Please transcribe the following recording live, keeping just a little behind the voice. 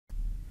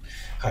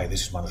Hi,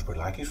 this is Manos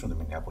Berlakis from the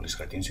Minneapolis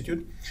Heart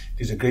Institute.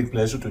 It is a great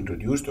pleasure to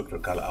introduce Dr.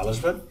 Khaldoon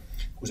Alaswad,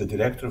 who is the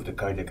director of the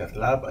Cardiac Cath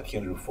Lab at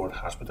Henry Ford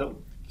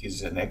Hospital. He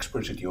is an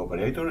expert CTO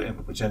operator and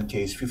will present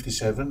case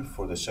 57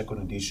 for the second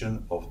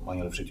edition of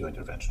Manual of CTO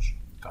Interventions.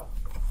 Carl.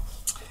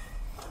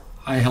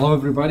 Hi, hello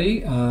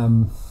everybody.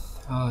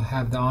 I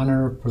have the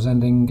honor of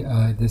presenting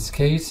this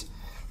case.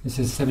 This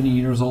is 70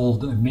 years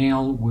old, a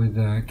male with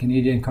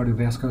Canadian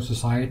Cardiovascular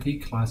Society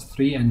Class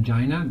III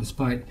angina,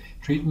 despite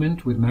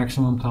treatment with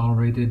maximum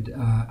tolerated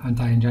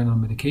anti-anginal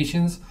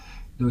medications.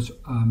 Those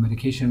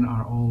medications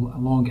are all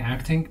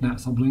long-acting, not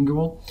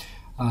sublingual.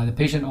 The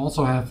patient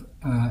also have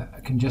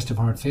congestive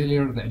heart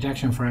failure. The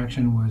ejection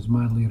fraction was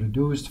mildly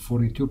reduced,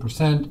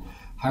 42%.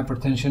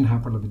 Hypertension,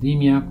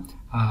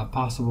 hyperlipidemia,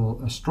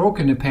 possible stroke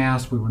in the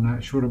past. We were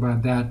not sure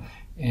about that.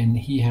 And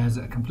he has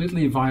a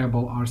completely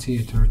viable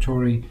RCA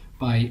territory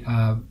by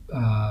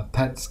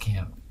PET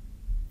scan.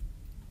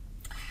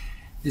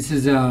 This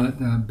is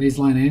the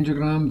baseline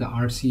angiogram. The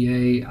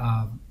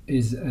RCA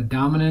is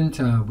dominant.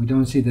 We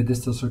don't see the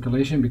distal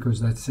circulation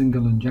because that's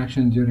single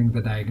injection during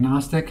the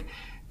diagnostic.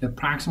 The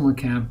proximal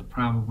cap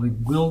probably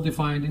will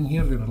define in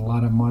here. There are a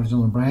lot of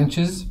marginal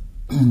branches.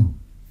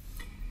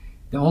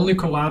 The only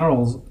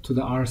collaterals to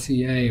the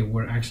RCA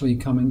were actually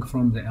coming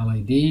from the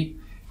LAD.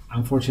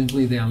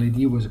 Unfortunately, the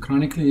LAD was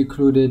chronically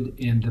occluded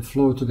and the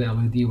flow to the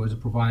LAD was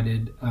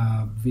provided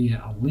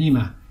via a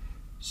LIMA.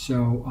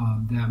 So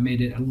that made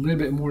it a little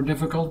bit more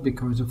difficult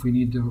because if we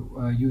need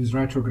to use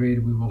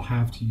retrograde, we will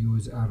have to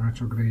use a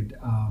retrograde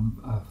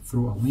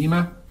through a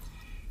LIMA.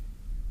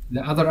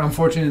 The other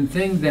unfortunate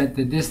thing that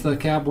the distal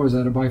cap was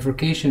at a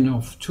bifurcation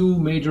of two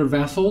major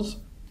vessels,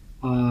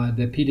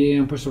 the PDA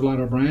and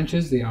posterolateral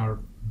branches. They are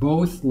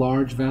both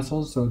large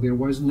vessels, so there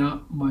was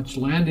not much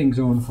landing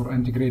zone for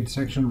antegrade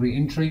dissection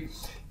re-entry.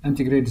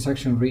 Antegrade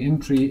dissection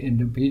re-entry in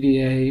the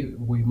PDA,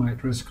 we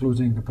might risk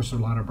losing the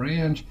posterolateral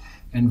branch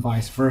and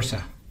vice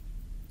versa.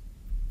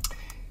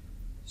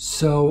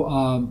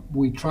 So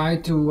we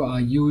tried to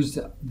use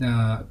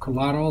the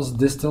collaterals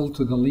distal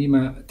to the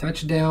LIMA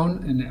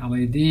touchdown in the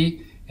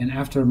LAD, and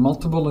after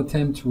multiple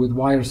attempts with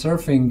wire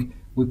surfing,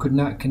 we could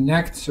not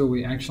connect, so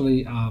we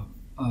actually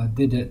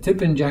did a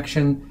tip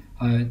injection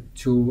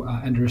to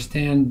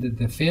understand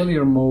the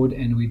failure mode,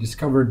 and we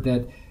discovered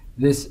that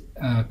this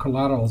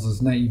collaterals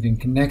is not even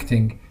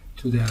connecting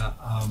to the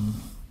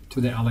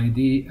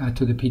LAD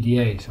to the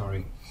PDA.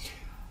 Sorry.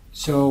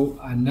 So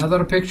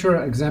another picture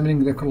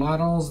examining the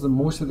collaterals.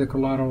 Most of the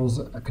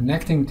collaterals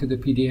connecting to the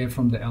PDA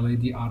from the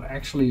LAD are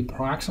actually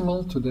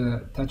proximal to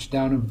the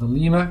touchdown of the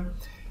LIMA.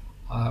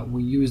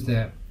 We used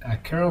the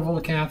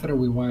Caravel catheter.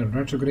 We wired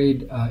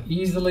retrograde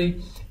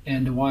easily,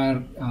 and the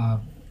wire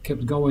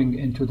kept going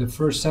into the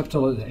first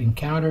septal it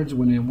encountered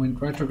when it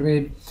went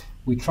retrograde.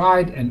 We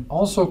tried and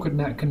also could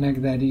not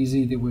connect that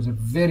easy. There was a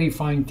very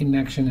fine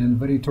connection and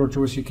very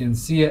tortuous, you can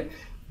see it,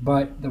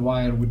 but the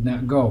wire would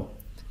not go.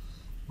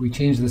 We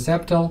changed the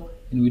septal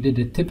and we did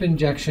a tip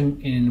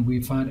injection, and we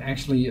found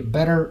actually a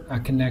better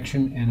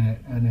connection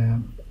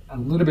and a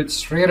little bit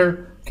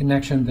straighter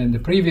connection than the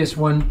previous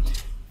one.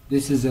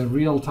 This is a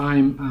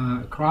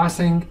real-time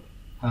crossing.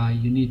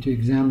 You need to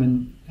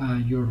examine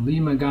your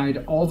LIMA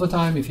guide all the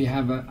time. If you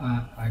have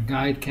a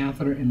guide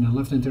catheter in the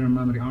left anterior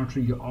mammary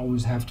artery, you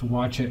always have to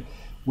watch it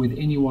with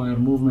any wire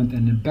movement,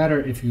 and then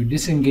better if you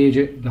disengage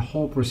it the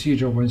whole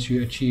procedure once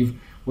you achieve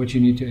what you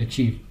need to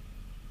achieve.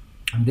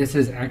 And this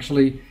is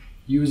actually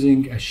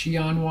using a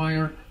Sion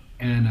wire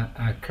and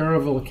a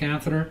Caravel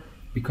catheter.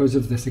 Because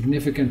of the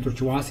significant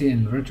tortuosity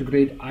and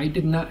retrograde, I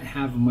did not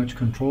have much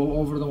control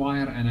over the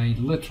wire, and I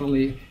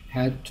literally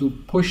had to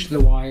push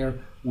the wire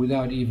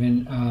without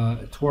even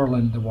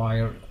twirling the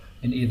wire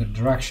in either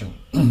direction.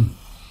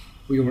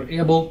 We were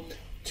able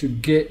to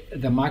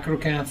get the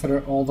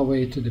microcatheter all the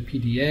way to the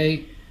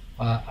PDA.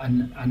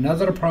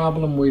 Another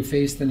problem we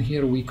faced in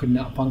here, we could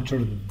not puncture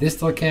the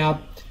distal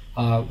cap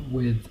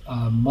with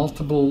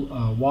multiple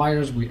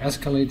wires. We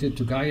escalated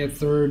to Gaia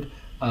third,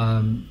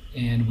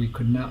 and we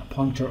could not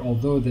puncture,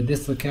 although the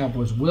distal cap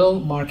was well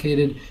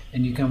marketed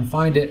and you can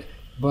find it,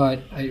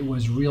 but it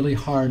was really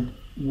hard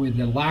with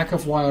the lack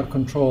of wire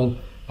control.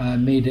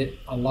 Made it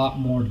a lot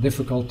more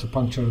difficult to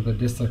puncture the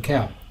distal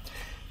cap.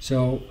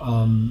 So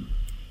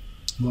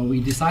what we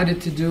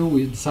decided to do,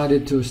 we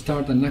decided to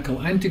start the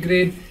knuckle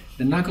antegrade.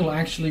 The knuckle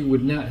actually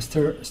would not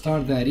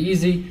start that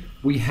easy.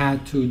 We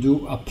had to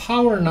do a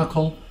power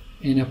knuckle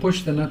and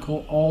push the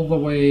knuckle all the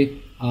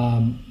way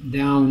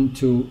down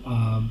to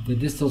the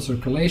distal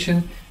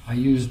circulation. I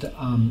used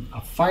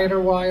a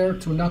fighter wire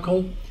to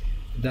knuckle.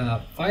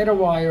 The fighter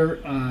wire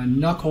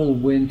knuckle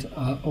went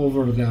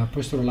over the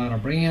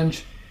posterolateral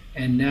branch.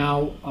 And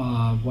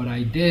now what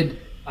I did,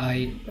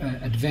 I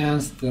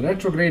advanced the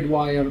retrograde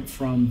wire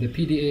from the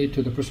PDA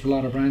to the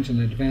posterolateral branch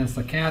and advanced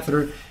the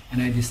catheter,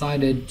 and I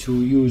decided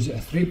to use a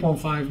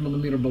 3.5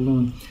 millimeter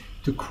balloon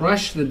to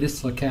crush the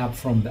distal cap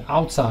from the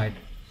outside.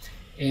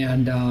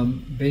 And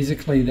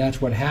basically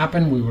that's what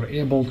happened. We were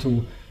able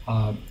to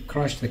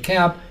crush the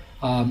cap.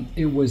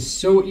 It was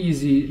so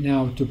easy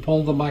now to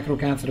pull the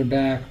microcatheter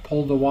back,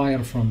 pull the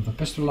wire from the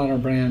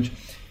posterolateral branch,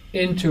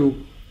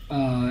 into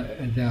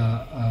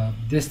the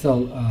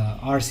distal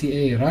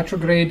RCA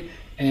retrograde,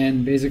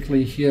 and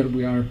basically here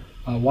we are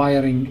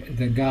wiring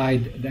the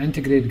guide, the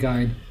antegrade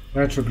guide,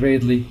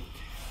 retrogradely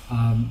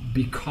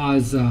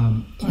because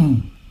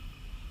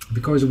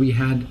we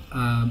had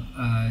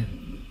a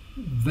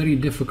very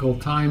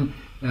difficult time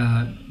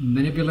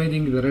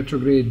manipulating the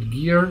retrograde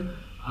gear.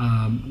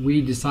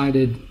 We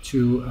decided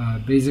to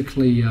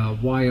basically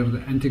wire the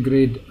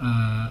antegrade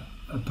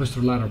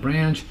posterolateral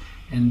branch,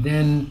 and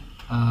then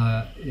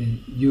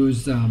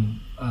use the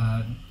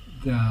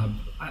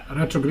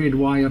retrograde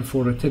wire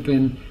for a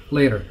tip-in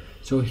later.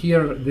 So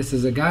here, this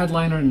is a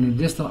guideliner and a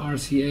distal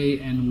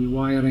RCA, and we're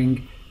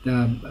wiring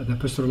the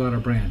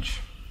posterolateral branch.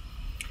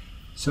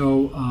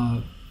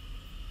 So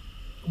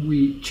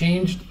we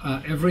changed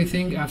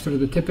everything after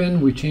the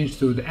tip-in. We changed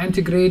to the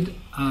antegrade.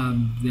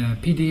 The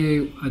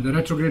PDA, the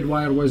retrograde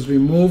wire was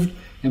removed,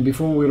 and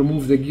before we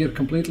removed the gear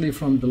completely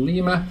from the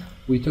LIMA,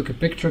 we took a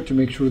picture to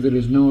make sure there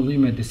is no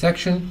LIMA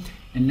dissection.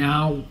 And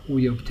now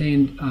we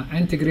obtained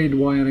antegrade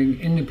wiring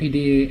in the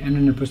PDA and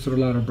in the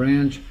posterolateral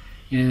branch.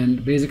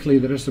 And basically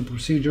the rest of the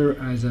procedure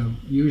as a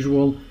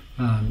usual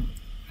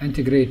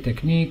antegrade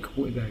technique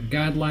with a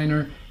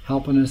guideliner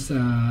helping us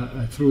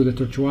through the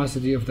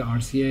tortuosity of the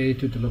RCA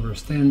to deliver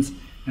stents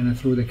and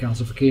through the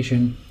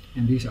calcification.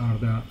 And these are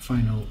the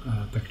final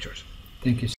pictures. Thank you.